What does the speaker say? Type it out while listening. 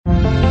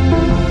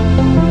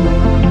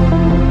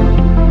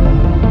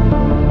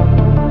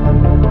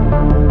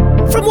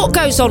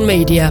Goes On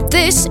Media.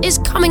 This is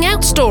Coming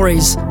Out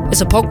Stories.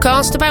 It's a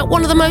podcast about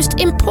one of the most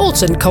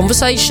important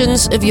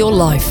conversations of your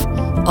life.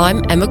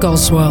 I'm Emma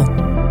Goswell.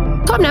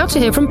 Time now to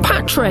hear from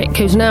Patrick,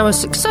 who's now a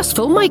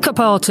successful makeup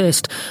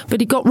artist, but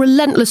he got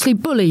relentlessly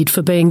bullied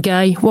for being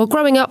gay while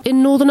growing up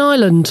in Northern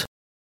Ireland.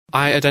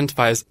 I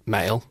identify as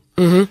male,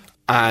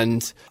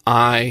 and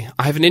I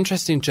have an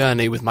interesting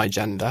journey with my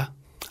gender,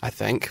 I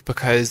think,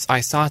 because I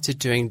started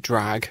doing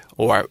drag,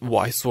 or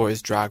what I saw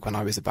as drag, when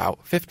I was about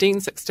 15,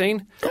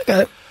 16.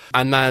 Okay.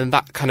 And then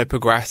that kind of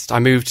progressed. I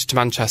moved to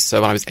Manchester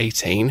when I was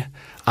 18,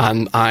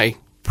 and I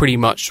pretty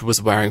much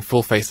was wearing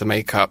full face of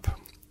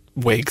makeup,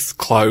 wigs,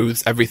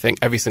 clothes, everything,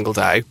 every single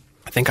day.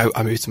 I think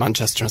I moved to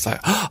Manchester and I was like,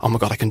 oh my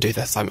God, I can do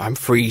this. I'm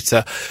free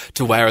to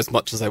wear as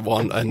much as I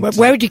want. And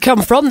where did you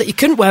come from that you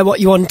couldn't wear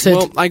what you wanted?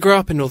 Well, I grew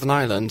up in Northern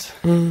Ireland,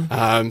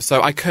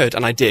 so I could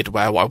and I did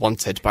wear what I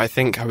wanted, but I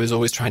think I was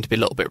always trying to be a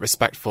little bit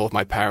respectful of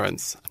my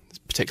parents,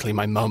 particularly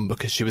my mum,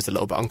 because she was a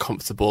little bit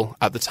uncomfortable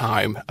at the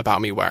time about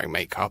me wearing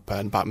makeup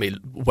and about me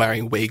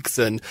wearing wigs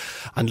and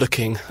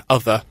looking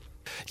other.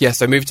 Yeah,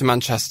 so I moved to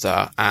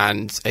Manchester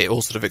and it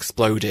all sort of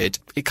exploded.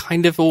 It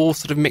kind of all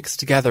sort of mixed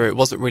together. It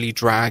wasn't really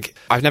drag.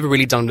 I've never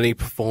really done any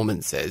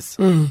performances.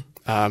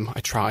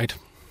 I tried.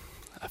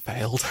 I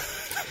failed.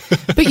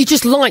 But you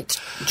just liked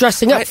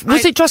dressing up.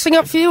 Was it dressing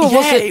up for you? Or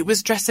yeah, was it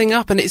was dressing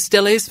up, and it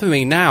still is for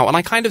me now. And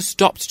I kind of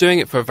stopped doing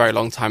it for a very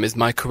long time as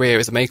my career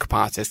as a makeup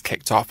artist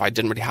kicked off. I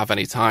didn't really have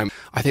any time.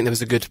 I think there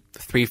was a good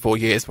 3-4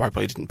 years where I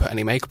probably didn't put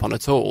any makeup on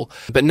at all.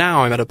 But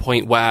now I'm at a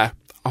point where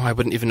I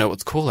wouldn't even know what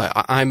to call it.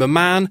 I'm a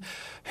man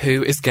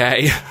who is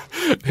gay,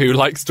 who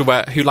likes to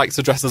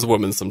dress as a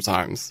woman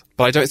sometimes.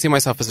 But I don't see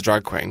myself as a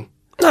drag queen.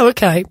 Oh,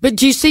 okay. But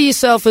do you see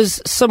yourself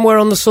as somewhere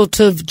on the sort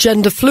of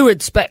gender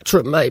fluid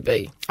spectrum,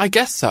 maybe? I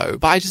guess so,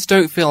 but I just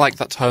don't feel like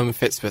that term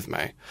fits with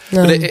me.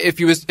 No. But if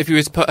you was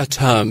to put a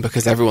term,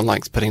 because everyone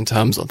likes putting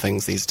terms on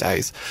things these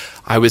days,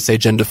 I would say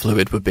gender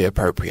fluid would be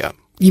appropriate.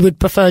 You would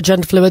prefer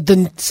gender fluid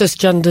than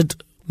cisgendered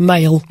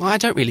male? Well, I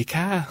don't really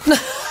care.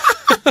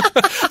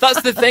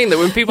 That's the thing, that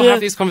when people have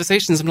these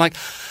conversations, I'm like,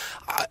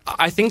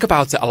 I think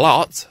about it a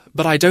lot,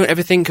 but I don't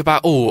ever think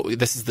about,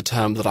 this is the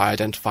term that I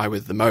identify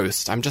with the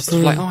most. I'm just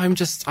like,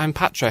 I'm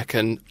Patrick,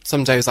 and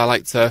some days I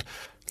like to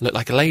look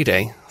like a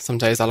lady. Some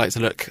days I like to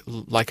look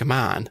like a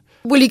man.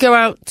 Will you go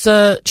out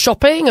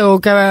shopping or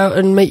go out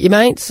and meet your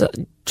mates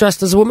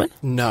dressed as a woman?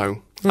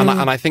 No. And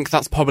I think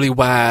that's probably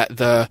where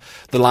the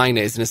line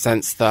is, in a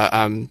sense that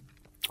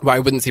where I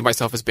wouldn't see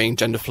myself as being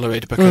gender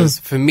fluid, because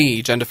for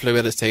me, gender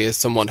fluidity is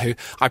someone who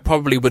I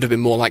probably would have been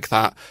more like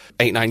that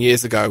 8-9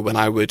 years ago, when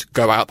I would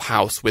go out the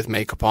house with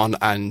makeup on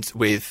and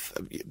with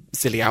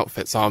silly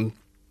outfits on.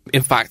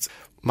 In fact,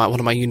 one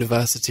of my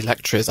university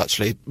lecturers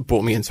actually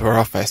brought me into her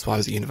office while I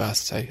was at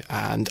university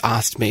and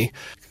asked me,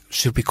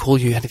 should we call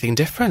you anything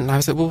different? And I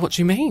was like, well, what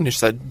do you mean? And she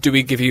said, do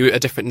we give you a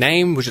different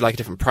name? Would you like a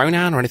different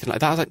pronoun or anything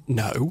like that? I was like,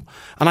 no.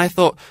 And I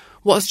thought,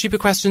 what a stupid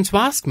question to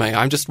ask me.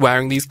 I'm just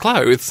wearing these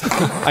clothes.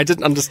 I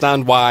didn't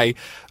understand why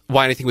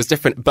anything was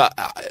different. But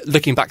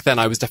looking back then,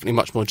 I was definitely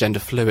much more gender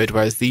fluid,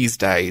 whereas these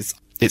days,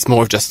 it's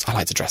more of just, I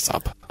like to dress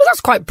up. Well, that's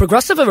quite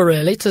progressive of her,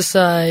 really, to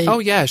say... Oh,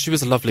 yeah, she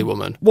was a lovely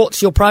woman.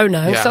 What's your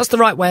pronouns? Yeah. That's the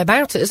right way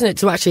about it, isn't it?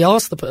 To actually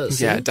ask the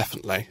person. Yeah,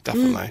 definitely.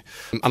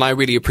 And I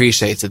really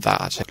appreciated that,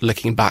 actually.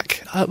 Looking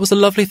back, it was a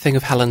lovely thing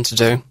of Helen to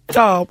do.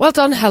 Oh, well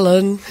done,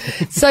 Helen.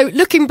 So,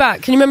 looking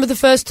back, can you remember the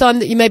first time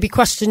that you maybe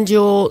questioned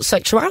your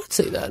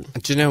sexuality, then?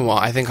 Do you know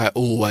what? I think I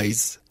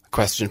always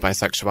questioned my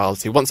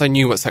sexuality. Once I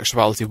knew what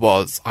sexuality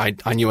was, I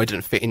knew I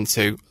didn't fit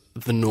into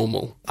the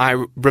normal.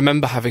 I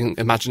remember having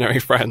imaginary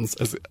friends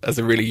as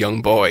a really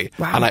young boy.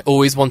 Wow. And I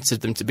always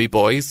wanted them to be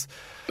boys,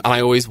 and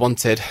I always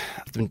wanted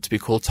them to be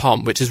called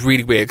Tom, which is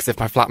really weird, because if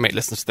my flatmate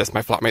listens to this,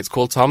 my flatmate's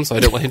called Tom, so I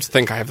don't want him to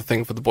think I have a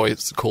thing for the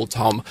boys called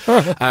Tom.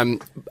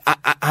 And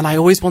I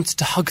always wanted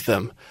to hug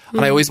them,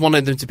 and I always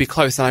wanted them to be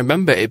close, and I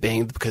remember it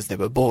being because they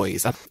were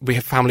boys. We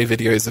have family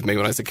videos of me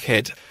when I was a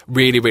kid,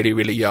 really, really,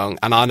 really young,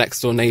 and our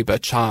next door neighbour,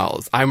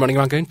 Charles, I'm running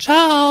around going,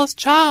 Charles,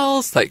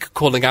 Charles, like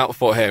calling out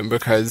for him,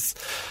 because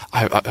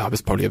I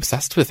was probably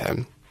obsessed with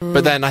him.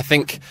 But then I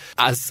think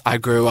as I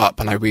grew up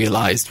and I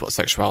realised what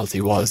sexuality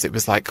was, it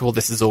was like, well,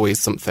 this is always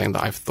something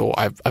that I've thought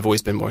I've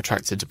always been more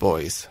attracted to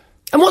boys.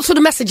 And what sort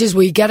of messages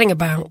were you getting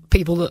about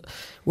people that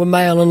were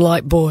male and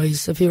like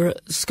boys? If you were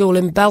at school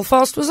in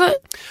Belfast, was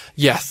it?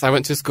 Yes, I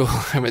went to school.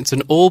 I went to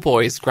an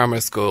all-boys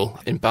grammar school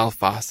in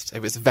Belfast.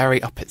 It was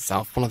very up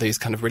itself, one of these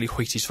kind of really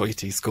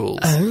hoity-toity schools.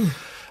 Oh.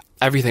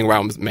 Everything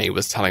around me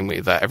was telling me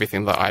that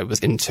everything that I was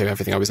into,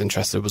 everything I was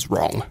interested in was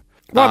wrong.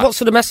 Well, what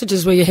sort of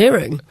messages were you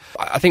hearing?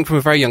 I think from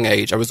a very young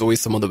age, I was always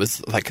someone that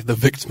was like the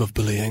victim of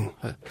bullying.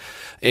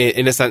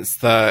 In a sense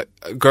that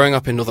growing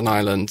up in Northern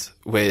Ireland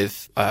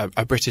with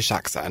a British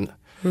accent,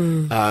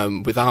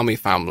 with army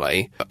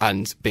family,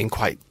 and being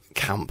quite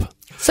camp.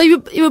 So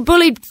you were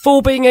bullied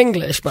for being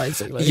English,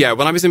 basically? Yeah,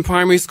 when I was in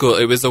primary school,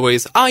 it was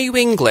always, are you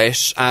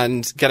English?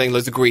 And getting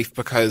loads of grief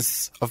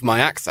because of my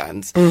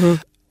accent.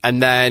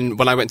 And then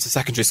when I went to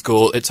secondary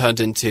school, it turned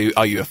into,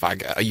 are you a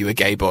faggot? Are you a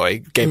gay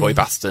boy? Gay boy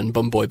Baston,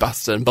 bum boy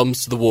Baston.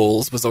 Bums to the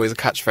walls was always a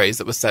catchphrase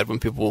that was said when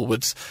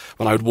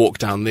I would walk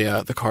down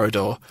the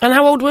corridor. And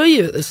how old were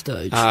you at this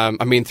stage?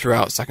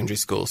 Throughout secondary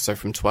school, so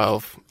from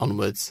 12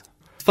 onwards.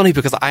 It's funny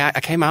because I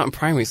came out in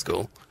primary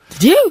school.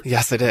 Did you?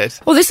 Yes, I did.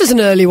 Well, this is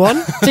an early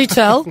one. Do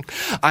tell.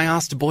 I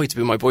asked a boy to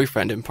be my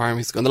boyfriend in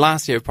primary school, in the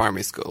last year of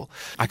primary school.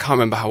 I can't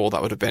remember how old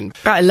that would have been.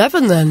 About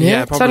 11 then,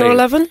 yeah? Probably. 10 or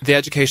 11? The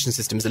education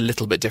system is a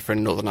little bit different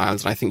in Northern Ireland,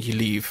 and I think you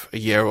leave a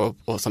year or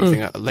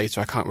something later.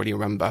 I can't really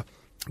remember.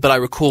 But I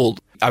recall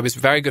I was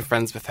very good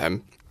friends with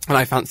him, and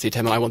I fancied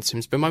him, and I wanted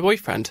him to be my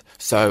boyfriend.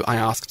 So I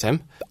asked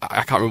him.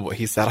 I can't remember what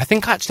he said. I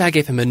think actually I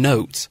gave him a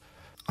note.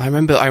 I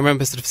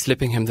remember sort of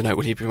slipping him the note,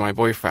 would he be my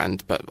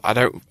boyfriend? But I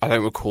don't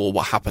recall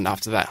what happened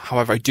after that.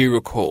 However, I do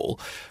recall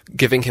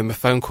giving him a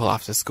phone call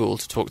after school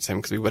to talk to him,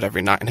 because we would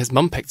every night, and his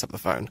mum picked up the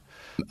phone.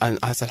 And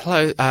I said,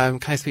 hello, can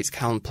I speak to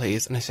Callum,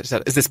 please? And she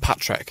said, is this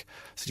Patrick? I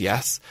said,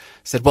 yes.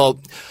 I said, well,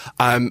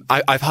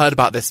 I've heard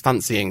about this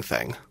fancying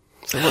thing.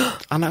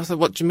 And I was like,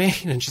 what do you mean?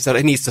 And she said,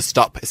 it needs to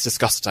stop. It's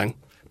disgusting.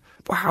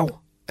 Wow.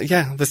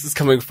 Yeah, this is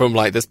coming from,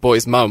 like, this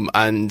boy's mum,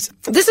 and...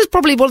 This is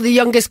probably one of the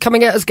youngest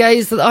coming out as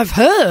gays that I've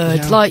heard.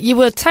 Yeah. Like, you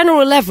were 10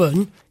 or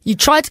 11, you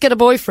tried to get a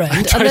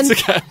boyfriend,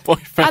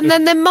 and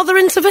then their mother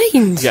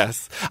intervened.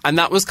 Yes, and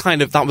that was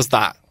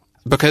that.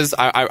 Because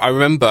I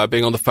remember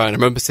being on the phone, I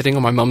remember sitting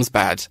on my mum's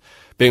bed,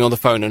 being on the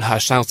phone, and her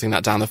shouting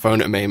that down the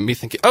phone at me, and me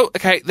thinking, oh,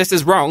 okay, this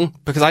is wrong,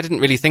 because I didn't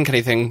really think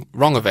anything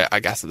wrong of it, I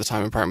guess, at the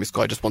time in primary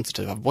school. I just wanted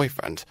to have a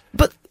boyfriend.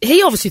 But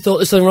he obviously thought there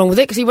was something wrong with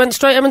it, because he went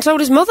straight home and told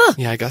his mother.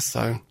 Yeah, I guess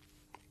so.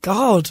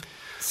 God.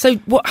 So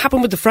what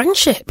happened with the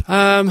friendship?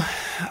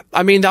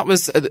 That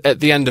was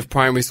at the end of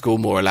primary school,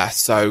 more or less.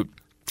 So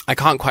I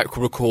can't quite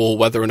recall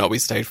whether or not we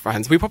stayed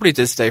friends. We probably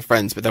did stay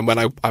friends, but then when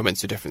I went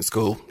to a different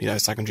school,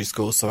 secondary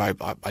school, so I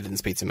didn't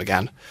speak to him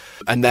again.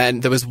 And then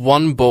there was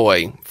one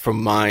boy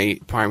from my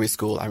primary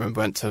school, I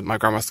remember went to my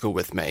grammar school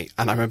with me,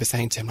 and I remember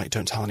saying to him, like,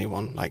 don't tell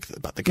anyone, like,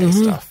 about the gay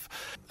stuff.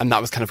 And that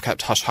was kind of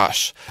kept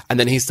hush-hush. And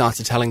then he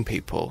started telling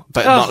people,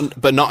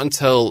 but not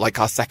until, like,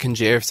 our second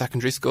year of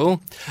secondary school.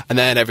 And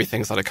then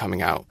everything started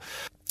coming out.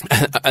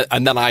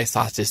 And then I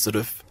started sort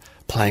of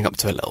playing up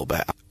to it a little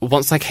bit.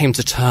 Once I came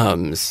to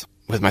terms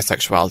with my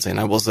sexuality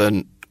and I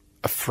wasn't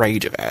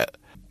afraid of it,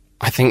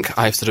 I think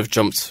I sort of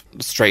jumped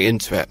straight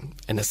into it,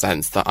 in a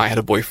sense that I had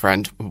a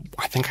boyfriend.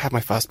 I think I had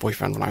my first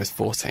boyfriend when I was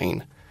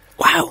 14.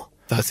 Wow.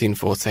 13,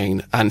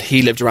 14. And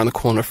he lived around the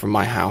corner from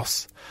my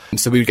house.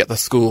 So we would get the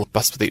school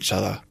bus with each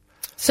other.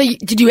 So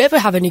did you ever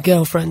have any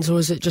girlfriends, or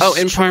was it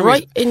just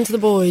right into the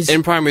boys?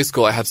 In primary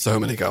school, I had so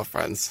many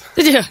girlfriends.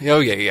 Did you?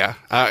 Oh, yeah.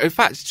 In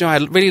fact, I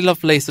had a really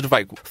lovely sort of,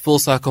 like, full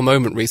circle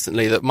moment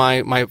recently that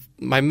my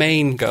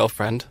main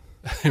girlfriend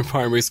in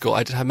primary school,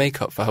 I did her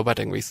makeup for her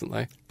wedding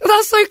recently.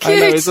 That's so cute. I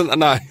know, isn't that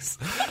nice?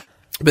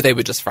 But they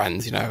were just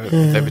friends,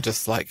 They were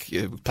just, like,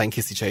 playing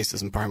kissy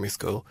chasers in primary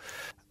school.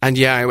 And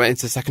yeah, I went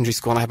into secondary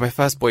school and I had my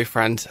first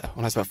boyfriend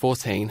when I was about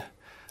 14.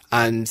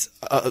 And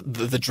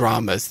the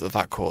dramas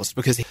that caused,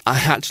 because I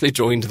actually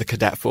joined the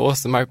cadet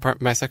force in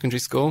my secondary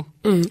school,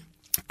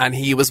 and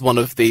he was one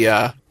of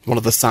the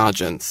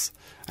sergeants,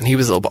 and he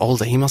was a little bit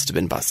older. He must have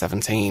been about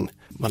 17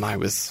 when I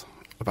was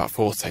about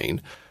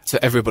 14. So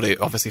everybody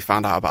obviously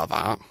found out about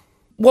that.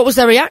 What was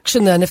their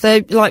reaction then? If they,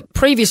 like,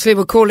 previously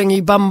were calling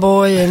you bum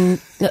boy and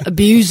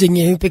abusing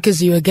you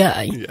because you were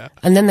gay,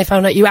 and then they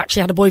found out you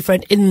actually had a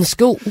boyfriend in the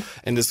school?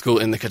 In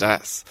the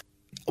cadets.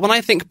 When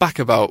I think back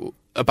about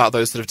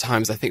those sort of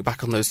times, I think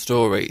back on those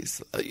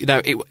stories,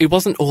 it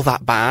wasn't all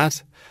that bad.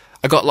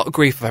 I got a lot of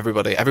grief from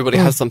everybody. Everybody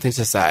has something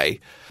to say.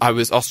 I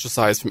was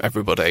ostracized from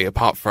everybody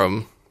apart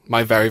from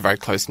my very, very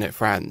close-knit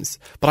friends.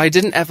 But I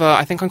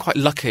think I'm quite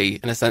lucky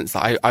in a sense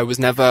that I was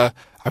never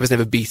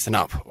beaten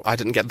up. I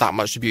didn't get that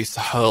much abuse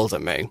hurled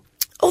at me.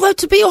 Although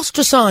to be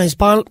ostracised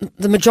by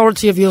the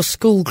majority of your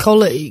school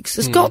colleagues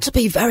has got to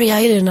be very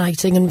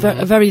alienating and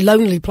a very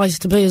lonely place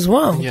to be as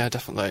well. Yeah,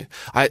 definitely.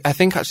 I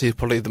think actually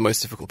probably the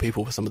most difficult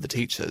people were some of the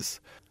teachers.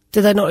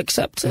 Did they not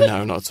accept it?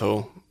 No, not at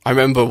all. I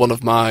remember one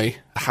of my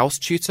house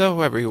tutor,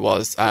 whoever he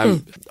was,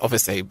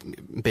 obviously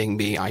being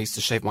me, I used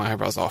to shave my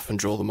eyebrows off and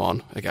draw them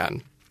on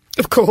again.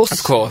 Of course.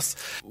 Of course.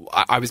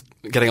 I was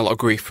getting a lot of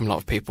grief from a lot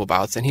of people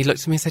about it, and he looked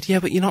at me and said, yeah,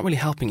 but you're not really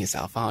helping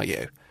yourself, are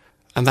you?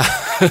 And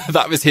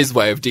that was his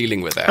way of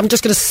dealing with it. I'm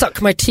just going to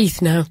suck my teeth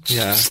now.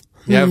 Yeah,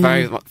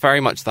 very, very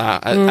much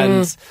that.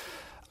 And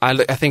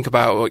I think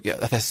about,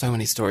 there's so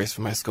many stories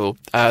from my school.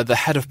 The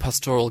head of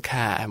pastoral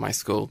care at my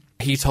school,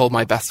 he told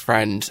my best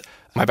friend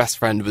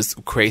was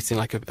creating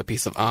like a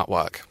piece of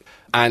artwork.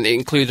 And it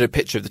included a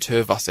picture of the two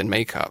of us in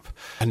makeup.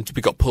 And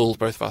we got pulled,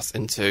 both of us,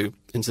 into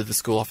the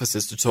school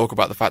offices to talk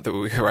about the fact that we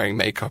were wearing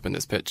makeup in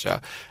this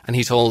picture. And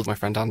he told my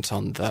friend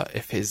Anton that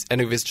if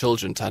any of his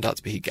children turned out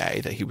to be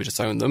gay, that he would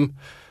disown them.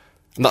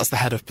 And that's the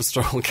head of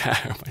pastoral care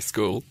at my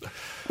school.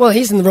 Well,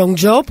 he's in the wrong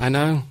job. I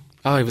know.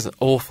 Oh, he was an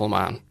awful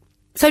man.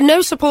 So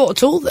no support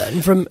at all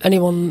then from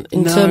anyone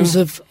in terms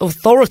of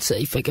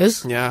authority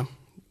figures? Yeah,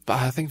 but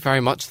I think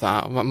very much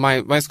that.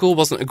 My school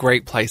wasn't a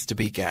great place to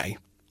be gay.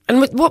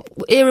 And what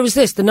era was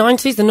this? The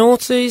 90s, the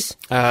noughties?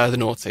 The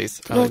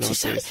noughties. The noughties.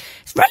 So it's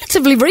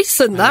relatively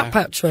recent, that,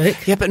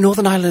 Patrick. Yeah, but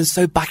Northern Ireland's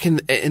so back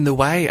in the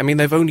way. I mean,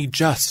 they've only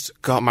just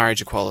got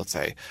marriage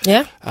equality.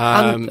 Yeah,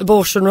 and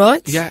abortion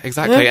rights. Yeah,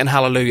 exactly. Yeah. And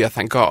hallelujah,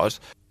 thank God.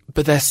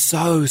 But they're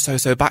so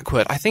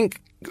backward. I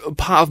think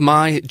part of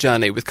my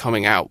journey with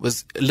coming out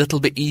was a little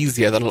bit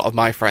easier than a lot of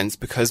my friends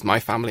because my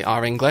family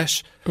are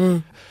English.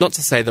 Not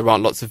to say there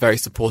aren't lots of very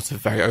supportive,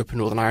 very open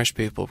Northern Irish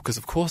people, because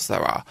of course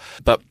there are.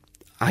 But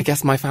I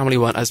guess my family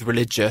weren't as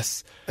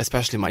religious,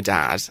 especially my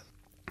dad.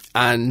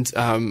 And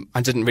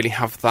I didn't really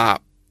have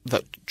that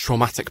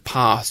traumatic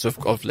past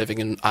of living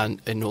in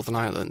Northern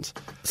Ireland.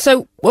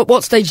 So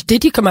what stage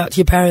did you come out to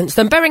your parents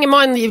then? Bearing in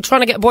mind that you were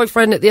trying to get a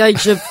boyfriend at the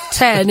age of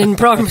 10 in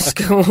primary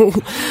school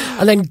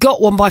and then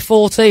got one by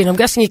 14. I'm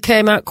guessing you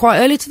came out quite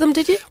early to them,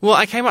 did you? Well,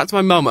 I came out to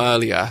my mum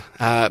earlier.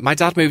 My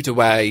dad moved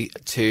away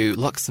to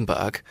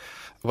Luxembourg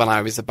when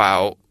I was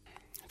about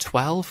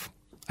 12,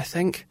 I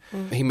think.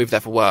 He moved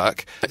there for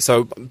work.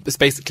 So it's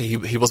basically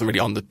he wasn't really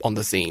on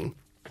the scene.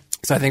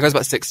 So I think I was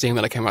about 16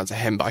 when I came out to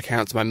him, but I came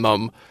out to my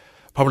mum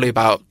probably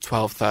about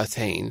 12,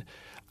 13.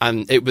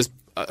 And it was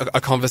a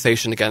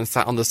conversation again,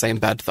 sat on the same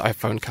bed that I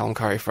phoned Callum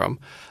Curry from.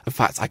 In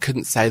fact, I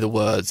couldn't say the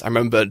words. I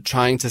remember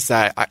trying to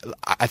say,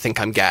 I think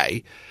I'm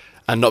gay,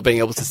 and not being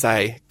able to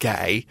say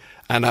gay.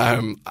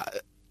 And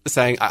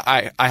saying,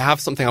 I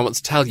have something I want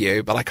to tell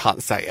you, but I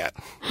can't say it.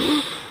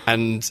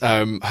 And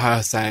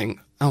her saying,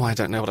 oh, I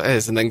don't know what it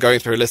is. And then going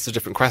through a list of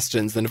different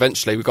questions. Then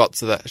eventually we got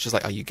to she's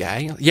like, are you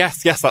gay?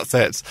 Yes, that's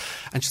it.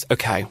 And just,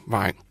 okay,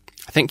 right.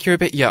 I think you're a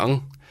bit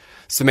young.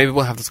 So maybe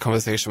we'll have this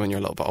conversation when you're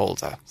a little bit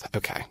older.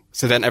 Okay.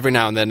 So then every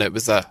now and then it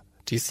was do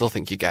you still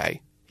think you're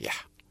gay? Yeah.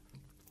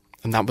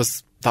 And that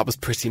was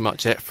pretty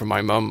much it from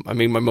my mum. I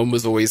mean, my mum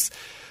was always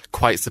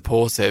quite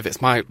supportive.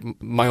 It's my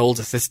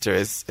older sister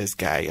is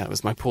gay, and it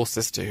was my poor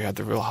sister who had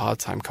the real hard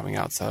time coming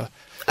out to her.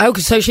 Oh,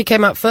 so she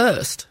came out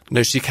first?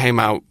 No, she came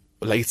out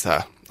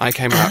later. I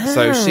came out,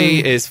 so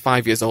she is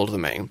 5 years older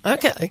than me.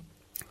 Okay.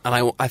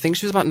 And I think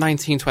she was about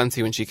 19,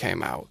 20 when she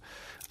came out,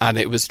 and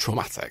it was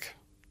traumatic.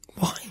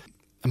 Why?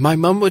 And my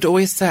mum would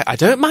always say, I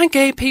don't mind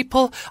gay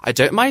people, I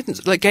don't mind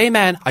gay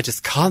men, I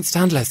just can't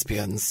stand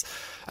lesbians.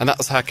 And that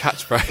was her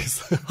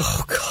catchphrase.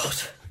 Oh, God.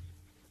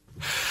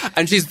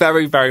 And she's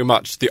very, very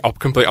much the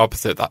complete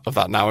opposite of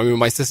that now. I mean,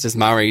 my sister's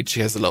married,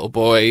 she has a little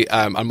boy,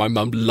 and my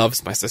mum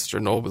loves my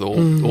sister-in-law with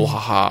all her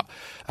heart.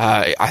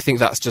 I think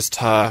that's just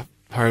her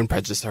own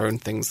prejudice, her own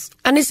things.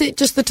 And is it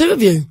just the two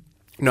of you?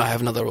 No, I have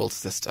another older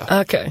sister.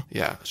 Okay.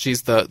 Yeah,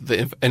 she's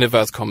the in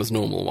inverted commas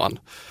normal one.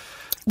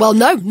 Well,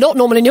 no, not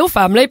normal in your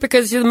family,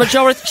 because you're the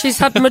majority. She's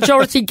had the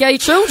majority gay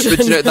children.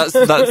 But you know, that's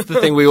the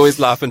thing we always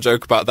laugh and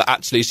joke about, that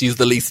actually she's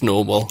the least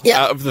normal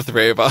out of the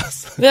three of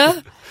us. Yeah.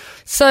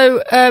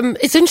 So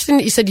it's interesting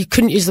that you said you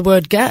couldn't use the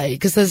word gay,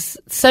 because there's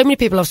so many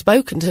people I've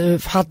spoken to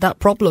who've had that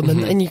problem,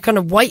 and you kind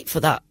of wait for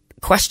that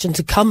question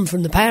to come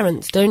from the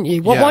parents, don't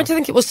you? Why do you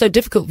think it was so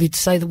difficult for you to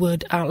say the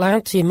word out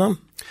loud to your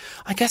mum?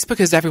 I guess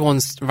because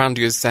everyone's around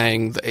you is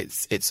saying that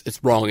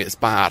it's wrong, it's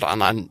bad,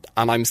 and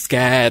I'm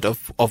scared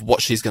of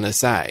what she's going to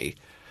say.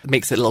 It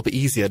makes it a little bit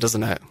easier,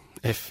 doesn't it?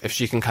 If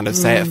she can kind of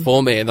say it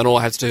for me, and then all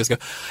I have to do is go,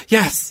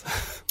 yes.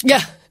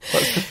 Yeah.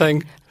 That's the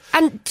thing.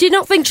 And do you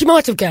not think she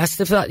might have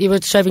guessed if that you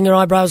were shaving your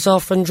eyebrows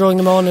off and drawing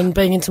them on and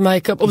being into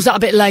makeup? Or was that a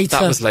bit later?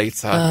 That was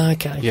later.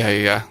 Okay.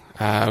 Yeah.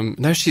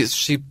 No, she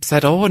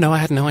said, oh, no, I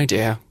had no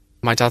idea.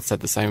 My dad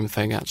said the same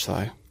thing,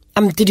 actually.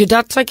 Did your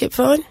dad take it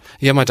fine?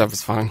 Yeah, my dad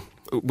was fine.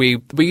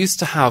 We used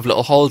to have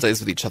little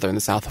holidays with each other in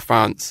the south of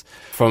France.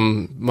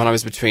 From when I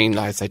was between,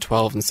 I'd say,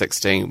 12 and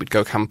 16, we'd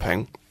go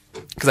camping,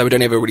 because I would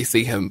only ever really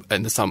see him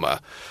in the summer.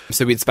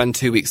 So we'd spend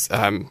 2 weeks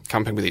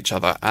camping with each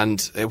other,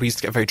 and we used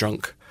to get very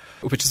drunk,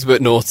 which is a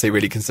bit naughty,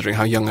 really, considering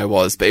how young I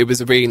was. But it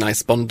was a really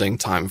nice bonding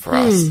time for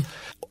us.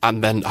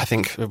 And then I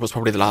think it was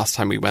probably the last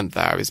time we went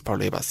there. I was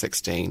probably about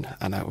 16,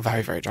 and I was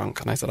very, very drunk.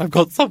 And I said, I've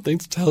got something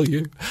to tell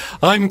you.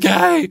 I'm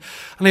gay.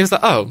 And he was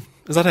like, oh,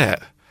 is that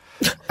it?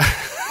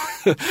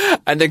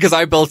 And then, because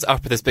I built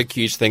up this big,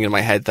 huge thing in my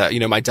head that, you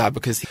know, my dad,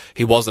 because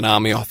he was an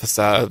army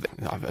officer,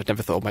 I'd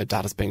never thought of my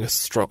dad as being a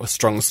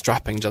strong,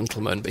 strapping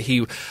gentleman. But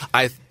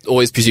I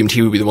always presumed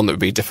he would be the one that would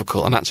be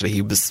difficult. And actually,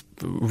 he was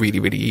really,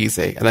 really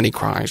easy. And then he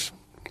cried.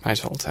 I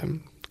told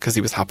him, because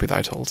he was happy that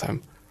I told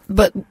him.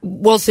 But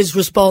was his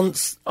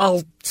response,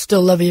 I'll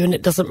still love you and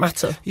it doesn't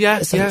matter?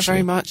 Yeah,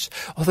 very much.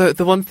 Although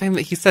the one thing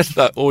that he said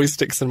that always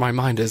sticks in my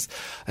mind is,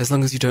 as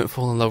long as you don't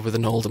fall in love with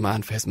an older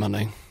man for his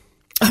money.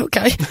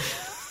 Okay.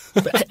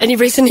 Any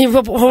reason you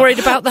were worried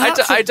about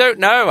that? I don't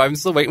know. I'm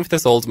still waiting for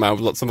this old man with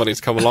lots of money to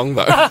come along,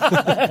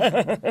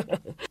 though.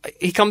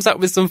 He comes out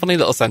with some funny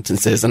little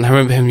sentences, and I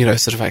remember him, you know,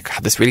 sort of like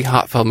had this really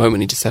heartfelt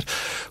moment. He just said,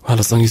 well,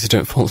 as long as you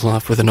don't fall in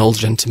love with an old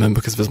gentleman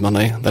because of his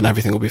money, then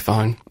everything will be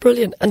fine.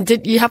 Brilliant. And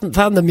you haven't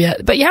found them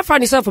yet, but you have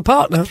found yourself a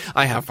partner.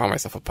 I have found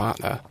myself a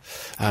partner,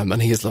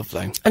 and he is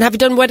lovely. And have you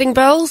done wedding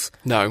bells?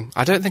 No,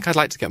 I don't think I'd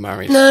like to get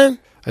married. No.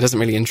 It doesn't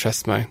really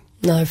interest me.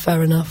 No,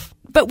 fair enough.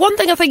 But one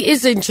thing I think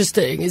is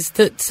interesting is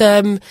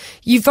that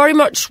you very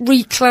much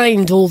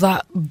reclaimed all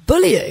that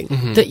bullying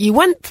that you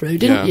went through,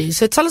 didn't you?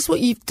 So tell us what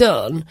you've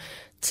done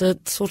to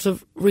sort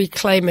of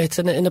reclaim it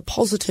in a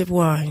positive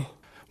way.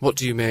 What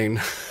do you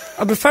mean?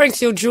 I'm referring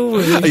to your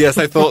jewellery. Yes,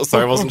 I thought so.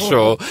 I wasn't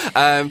sure.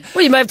 Well,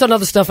 you may have done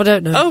other stuff. I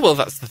don't know. Oh, well,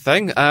 that's the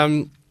thing.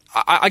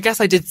 I guess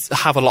I did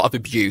have a lot of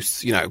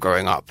abuse,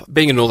 growing up.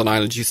 Being in Northern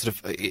Ireland,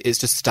 it's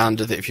just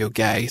standard that if you're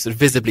gay, sort of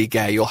visibly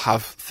gay, you'll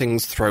have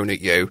things thrown at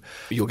you.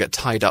 You'll get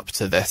tied up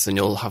to this and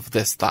you'll have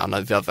this, that and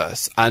the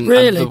others. And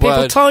really?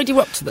 People tied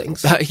you up to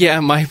things? Yeah,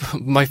 my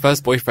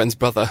first boyfriend's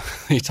brother,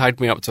 he tied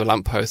me up to a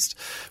lamppost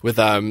with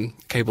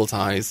cable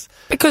ties.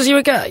 Because you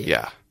were gay?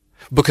 Yeah.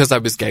 Because I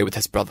was gay with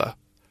his brother.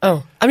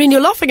 Oh. I mean,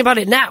 you're laughing about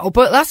it now,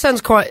 but that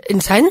sounds quite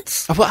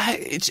intense. Well,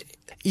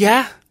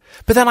 yeah.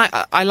 But then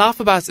I laugh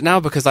about it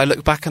now because I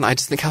look back and I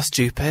just think how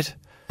stupid.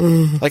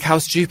 Like, how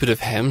stupid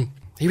of him.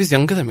 He was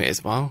younger than me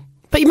as well.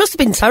 But you must have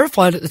been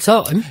terrified at the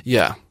time.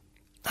 Yeah.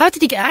 How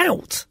did he get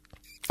out?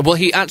 Well,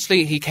 he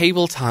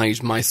cable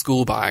tied my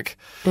school bag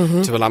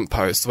to a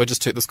lamppost, so I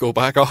just took the school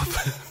bag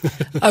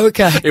off. Oh,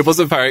 okay. It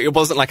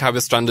wasn't like I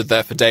was stranded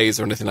there for days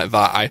or anything like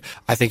that.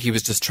 I think he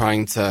was just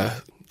trying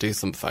to do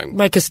something.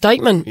 Make a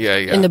statement. Yeah.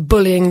 In a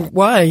bullying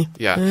way.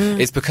 Yeah.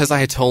 It's because I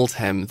had told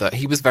him that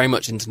he was very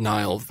much in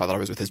denial of the fact that I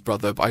was with his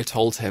brother, but I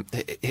told him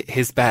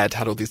his bed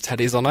had all these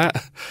teddies on it.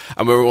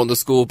 And we were on the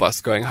school bus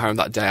going home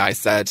that day, I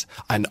said,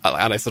 and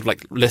I sort of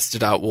like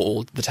listed out what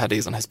all the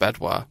teddies on his bed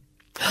were.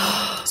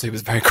 So he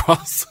was very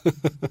cross.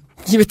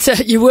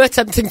 You were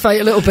tempting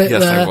fate a little bit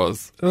yes, there. I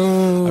was.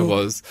 I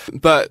was.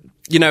 But,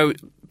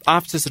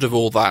 after sort of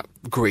all that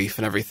grief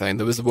and everything,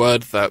 there was a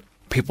word that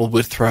people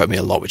would throw at me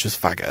a lot, which was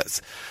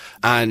faggot.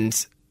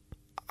 And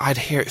I'd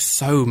hear it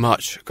so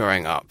much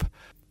growing up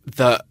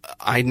that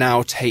I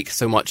now take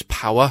so much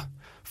power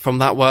from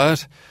that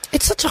word.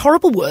 It's such a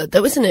horrible word,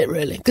 though, isn't it,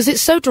 really? Because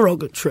it's so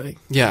derogatory.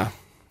 Yeah.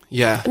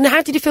 Yeah. And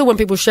how did you feel when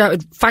people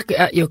shouted faggot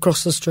at you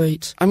across the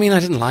street? I mean,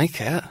 I didn't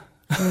like it.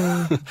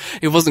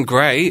 It wasn't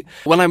great.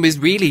 When I was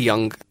really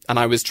young and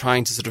I was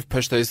trying to sort of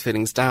push those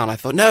feelings down, I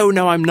thought, no,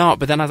 I'm not.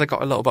 But then as I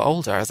got a little bit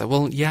older, I was like,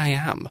 well, yeah, I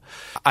am.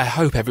 I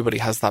hope everybody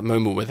has that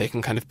moment where they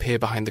can kind of peer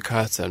behind the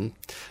curtain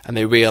and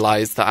they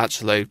realise that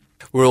actually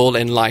we're all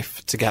in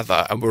life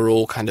together and we're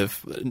all kind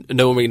of,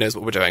 no one really knows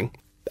what we're doing.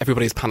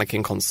 Everybody's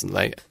panicking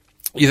constantly.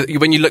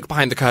 When you look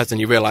behind the curtain,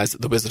 you realise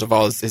that the Wizard of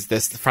Oz is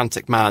this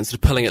frantic man sort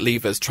of pulling at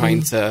levers,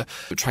 trying to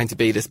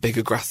be this big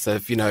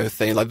aggressive,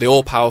 thing, like the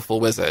all-powerful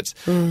wizard.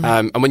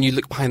 And when you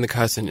look behind the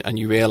curtain and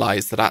you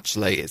realise that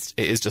actually it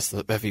is just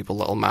a feeble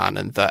little man,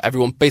 and that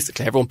everyone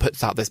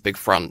puts out this big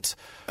front,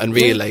 and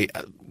really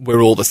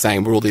we're all the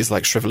same. We're all these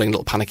like shrivelling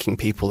little panicking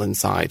people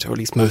inside, or at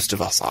least most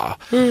of us are.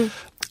 And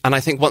I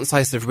think once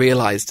I sort of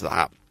realised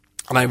that,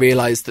 and I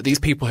realised that these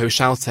people who are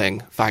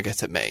shouting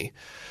faggot at me,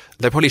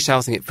 they're probably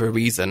shouting it for a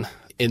reason,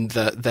 in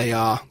that they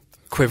are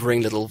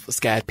quivering little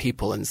scared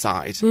people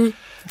inside.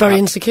 Very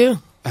insecure.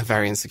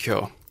 Very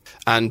insecure.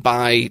 And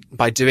by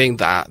doing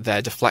that,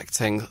 they're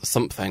deflecting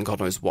something, God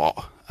knows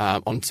what,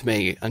 onto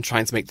me and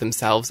trying to make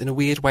themselves, in a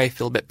weird way,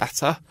 feel a bit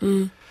better.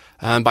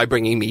 By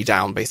bringing me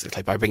down,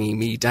 basically. By bringing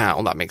me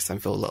down, that makes them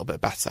feel a little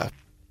bit better.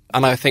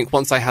 And I think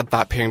once I had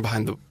that peering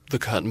behind the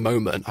curtain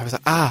moment, I was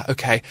like,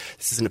 okay,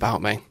 this isn't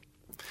about me.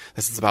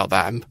 This is about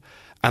them.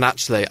 And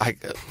actually,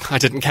 I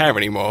didn't care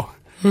anymore.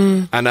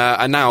 And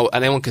now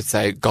anyone could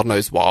say God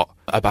knows what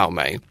about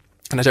me,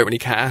 and I don't really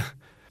care.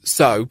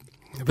 So,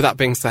 with that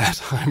being said,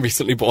 I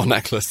recently bought a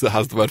necklace that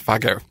has the word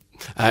faggot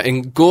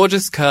in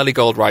gorgeous curly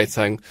gold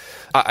writing.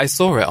 I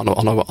saw it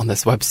on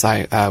this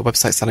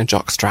website selling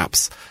jock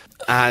straps.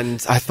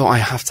 And I thought I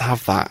have to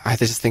have that. I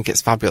just think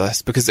it's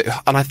fabulous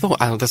and I thought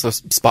this will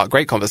spark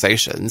great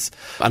conversations,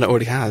 and it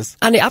already has.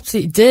 And it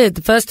absolutely did.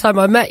 The first time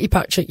I met you,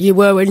 Patrick, you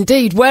were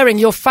indeed wearing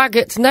your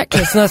faggot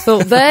necklace, and I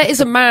thought there is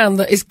a man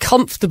that is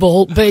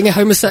comfortable being a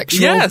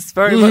homosexual. Yes,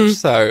 very much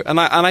so. And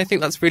I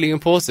think that's really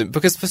important,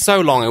 because for so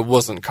long I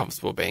wasn't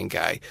comfortable being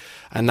gay,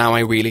 and now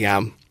I really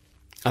am,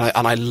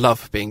 and I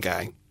love being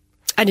gay.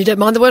 And you don't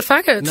mind the word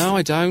faggot? No,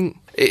 I don't.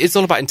 It's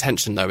all about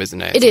intention, though, isn't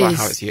it? It it's about is.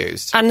 how it's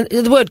used. And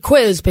the word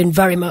queer has been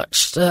very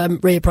much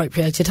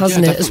reappropriated,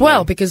 hasn't it, as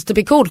well? Because to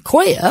be called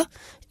queer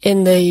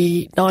in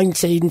the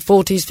 1940s,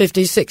 50s,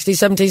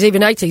 60s, 70s,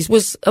 even 80s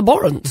was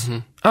abhorrent.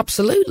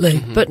 Absolutely.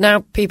 But now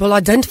people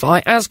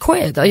identify as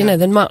queer. They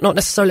might not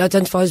necessarily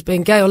identify as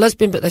being gay or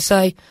lesbian, but they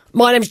say,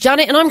 my name's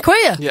Janet and I'm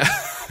queer. Yeah.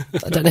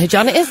 I don't know who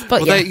Janet is,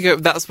 but there you go.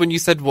 That's when you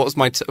said what was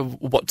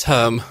what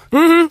term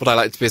would I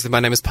like to be. I said, my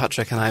name is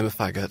Patrick and I am a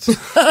faggot.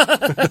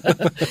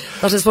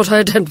 That is what I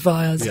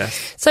identify as.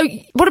 Yes. So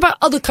what about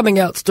other coming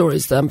out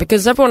stories then?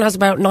 Because everyone has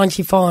about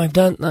 95,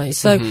 don't they?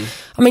 So,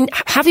 I mean,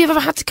 have you ever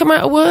had to come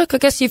out of work? I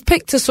guess you've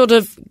picked a sort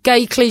of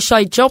gay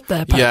cliche job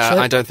there, Patrick. Yeah,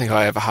 I don't think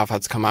I ever have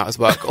had to come out as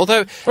work.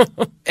 Although,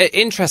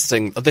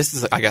 interesting, this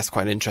is, I guess,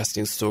 quite an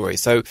interesting story.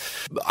 So,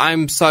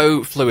 I'm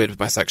so fluid with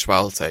my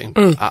sexuality.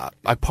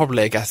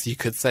 I guess you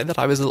could say that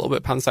I was a little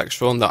bit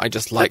pansexual and that I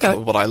just like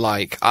what I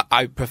like.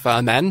 I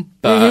prefer men,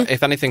 but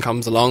if anything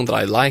comes along that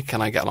I like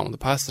and I get along with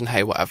the person,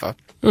 hey, whatever.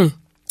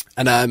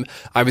 And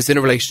I was in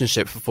a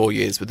relationship for 4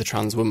 years with a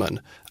trans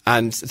woman.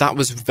 And that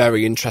was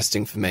very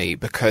interesting for me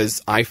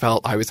because I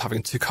felt I was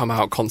having to come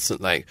out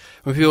constantly.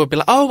 When people would be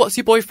like, oh, what's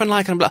your boyfriend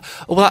like? And I'm like,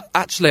 oh, well,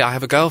 actually, I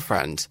have a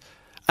girlfriend.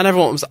 And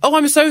everyone was like, oh,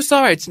 I'm so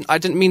sorry. I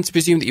didn't mean to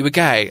presume that you were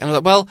gay. And I'm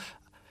like, well,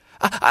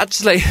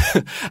 actually,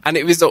 and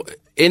it was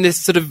in this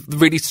sort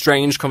of really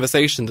strange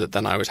conversation that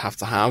then I would have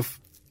to have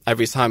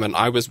every time. And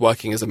I was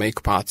working as a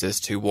makeup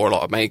artist who wore a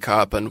lot of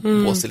makeup and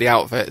wore silly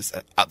outfits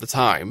at the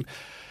time.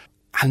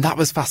 And that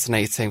was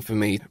fascinating for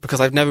me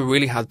because I've never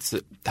really had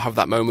to have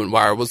that moment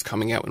where I was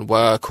coming out in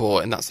work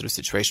or in that sort of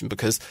situation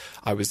because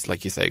I was,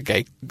 like you say,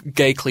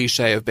 gay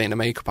cliche of being a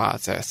makeup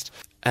artist.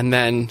 And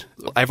then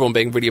everyone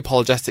being really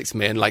apologetic to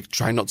me and like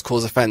trying not to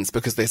cause offence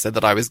because they said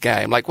that I was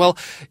gay. I'm like, well,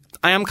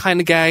 I am kind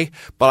of gay,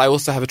 but I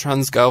also have a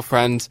trans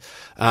girlfriend.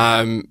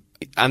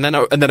 And then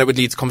it would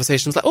lead to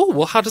conversations like, oh,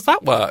 well, how does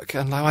that work?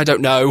 And like, I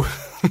don't know.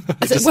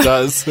 It just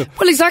does.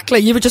 Well, exactly.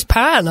 You were just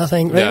Pan, I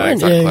think, really,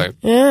 weren't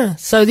exactly. you? Yeah.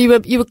 So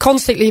you were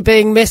constantly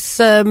being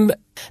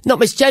not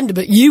misgender,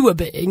 but you were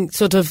being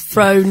sort of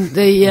thrown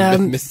the...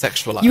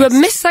 missexualised. You were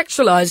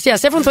missexualised,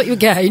 yes. Everyone thought you were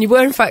gay, and you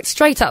were, in fact,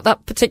 straight at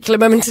that particular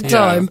moment in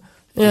time.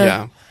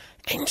 Yeah.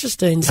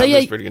 Interesting. That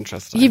was really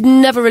interesting. You've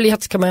never really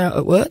had to come out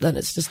at work then?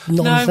 It's just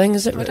not a thing,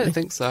 is it, really? I don't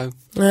think so.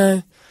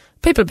 No.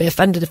 People would be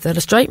offended if they're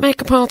a straight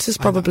makeup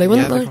artist, probably,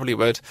 wouldn't they? Yeah, they probably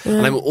would. Yeah.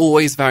 And I'm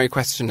always very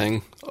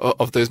questioning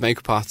of those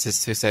makeup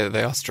artists who say that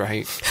they are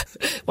straight.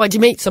 Why, do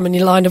you meet some in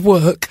your line of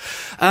work?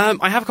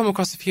 I have come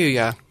across a few,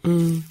 yeah.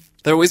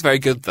 They're always very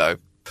good, though.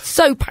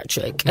 So,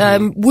 Patrick,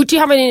 would you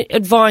have any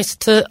advice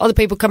to other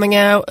people coming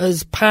out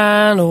as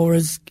pan or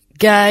as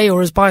gay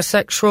or as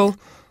bisexual?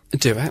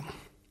 Do it.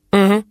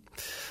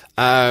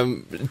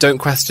 Don't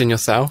question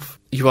yourself.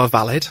 You are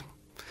valid.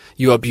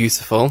 You are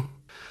beautiful.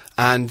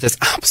 And there's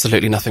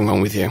absolutely nothing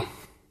wrong with you. Do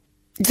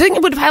you think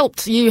it would have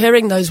helped you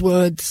hearing those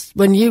words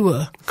when you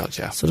were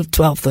sort of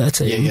 12,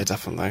 13? Yeah,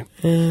 definitely.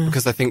 Yeah.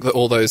 Because I think that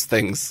all those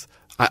things,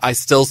 I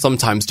still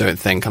sometimes don't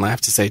think, and I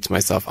have to say to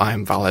myself, I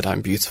am valid,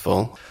 I'm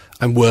beautiful,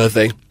 I'm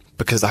worthy,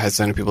 because I had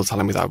so many people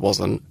telling me that I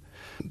wasn't.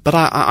 But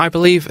I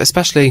believe,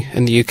 especially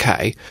in the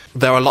UK,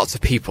 there are lots of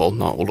people,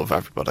 not all of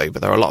everybody,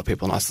 but there are a lot of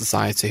people in our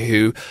society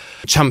who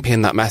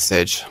champion that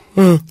message.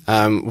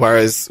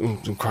 Whereas,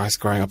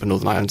 Christ, growing up in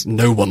Northern Ireland,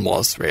 no one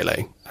was,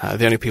 really.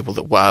 The only people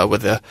that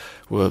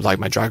were like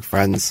my drag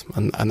friends,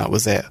 and that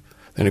was it.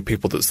 The only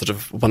people that sort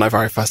of, whenever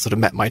I first sort of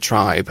met my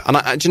tribe. And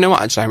do you know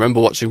what, actually, I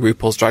remember watching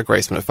RuPaul's Drag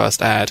Race when it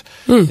first aired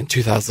in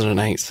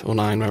 2008 or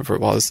 9, whenever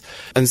it was,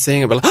 and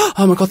seeing it, like,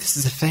 oh my God, this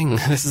is a thing.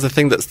 This is a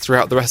thing that's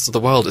throughout the rest of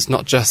the world. It's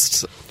not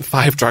just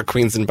 5 drag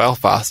queens in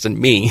Belfast and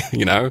me,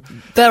 you know.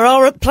 There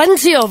are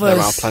plenty of us. There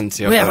are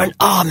plenty of them. We're an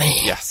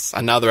army. Yes,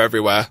 and now they're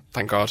everywhere,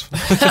 thank God.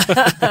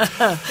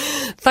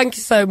 Thank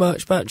you so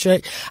much,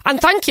 Patrick.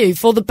 And thank you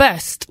for the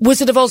best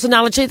Wizard of Oz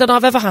analogy that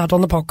I've ever had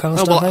on the podcast.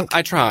 Oh, well,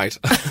 I tried.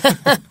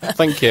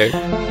 Thank you.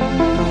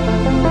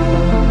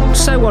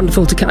 So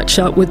wonderful to catch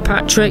up with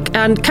Patrick,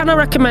 and can I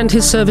recommend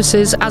his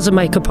services as a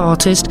makeup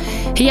artist?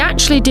 He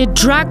actually did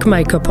drag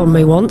makeup on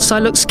me once. I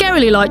looked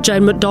scarily like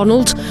Jane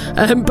McDonald,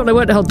 but I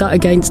won't hold that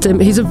against him.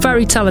 He's a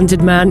very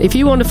talented man. If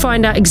you want to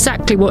find out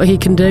exactly what he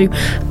can do,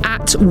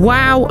 at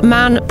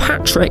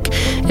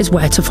WowManPatrick is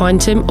where to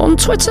find him on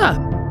Twitter.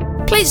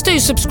 Please do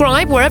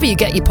subscribe wherever you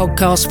get your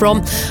podcasts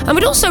from, and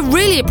we'd also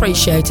really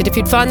appreciate it if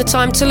you'd find the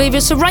time to leave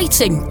us a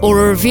rating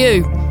or a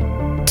review.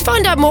 To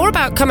find out more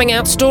about Coming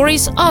Out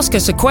Stories, ask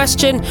us a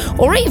question,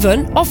 or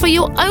even offer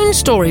your own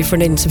story for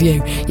an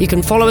interview, you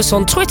can follow us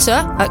on Twitter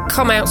at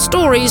Come Out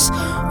Stories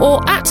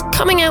or at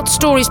Coming Out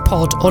Stories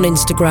Pod on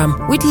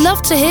Instagram. We'd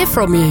love to hear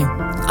from you.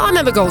 I'm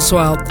Emma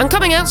Goldswell, and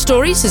Coming Out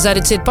Stories is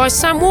edited by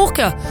Sam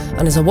Walker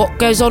and is a What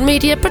Goes On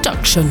Media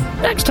production.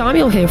 Next time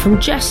you'll hear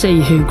from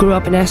Jessie, who grew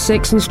up in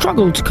Essex and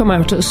struggled to come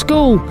out at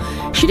school.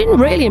 She didn't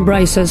really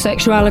embrace her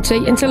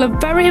sexuality until a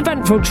very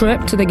eventful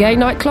trip to the gay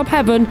nightclub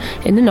Heaven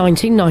in the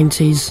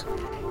 1990s.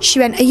 She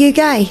went, "Are you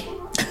gay?"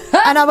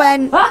 And I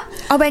went,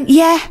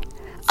 "Yeah."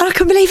 And I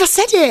couldn't believe I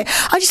said it.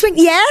 I just went,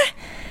 "Yeah."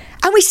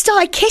 And we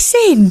started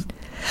kissing.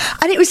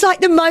 And it was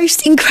like the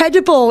most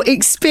incredible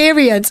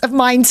experience of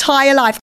my entire life.